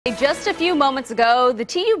Just a few moments ago, the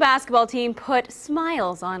TU basketball team put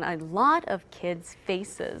smiles on a lot of kids'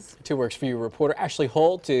 faces. 2 Works for You reporter Ashley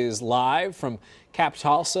Holt is live from Cap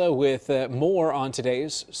Tulsa with more on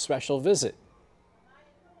today's special visit.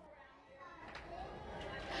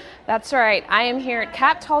 That's right. I am here at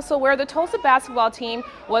Cap Tulsa, where the Tulsa basketball team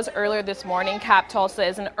was earlier this morning. Cap Tulsa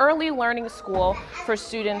is an early learning school for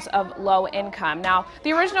students of low income. Now,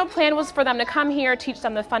 the original plan was for them to come here, teach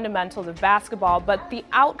them the fundamentals of basketball, but the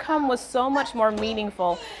outcome was so much more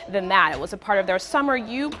meaningful than that. It was a part of their Summer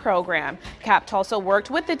U program. Cap Tulsa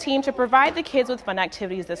worked with the team to provide the kids with fun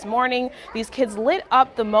activities this morning. These kids lit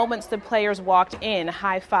up the moments the players walked in.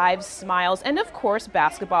 High fives, smiles, and of course,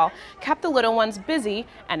 basketball kept the little ones busy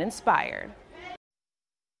and inspired.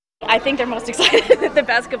 I think they're most excited that the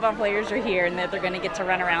basketball players are here and that they're going to get to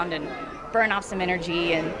run around and burn off some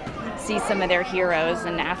energy and see some of their heroes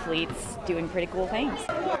and athletes doing pretty cool things.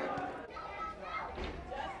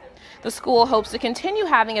 The school hopes to continue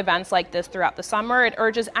having events like this throughout the summer. It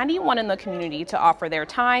urges anyone in the community to offer their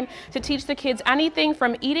time to teach the kids anything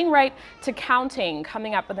from eating right to counting.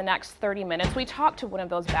 Coming up in the next 30 minutes, we talked to one of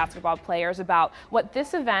those basketball players about what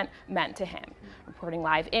this event meant to him. Reporting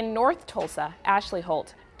live in North Tulsa, Ashley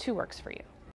Holt, 2 Works for You.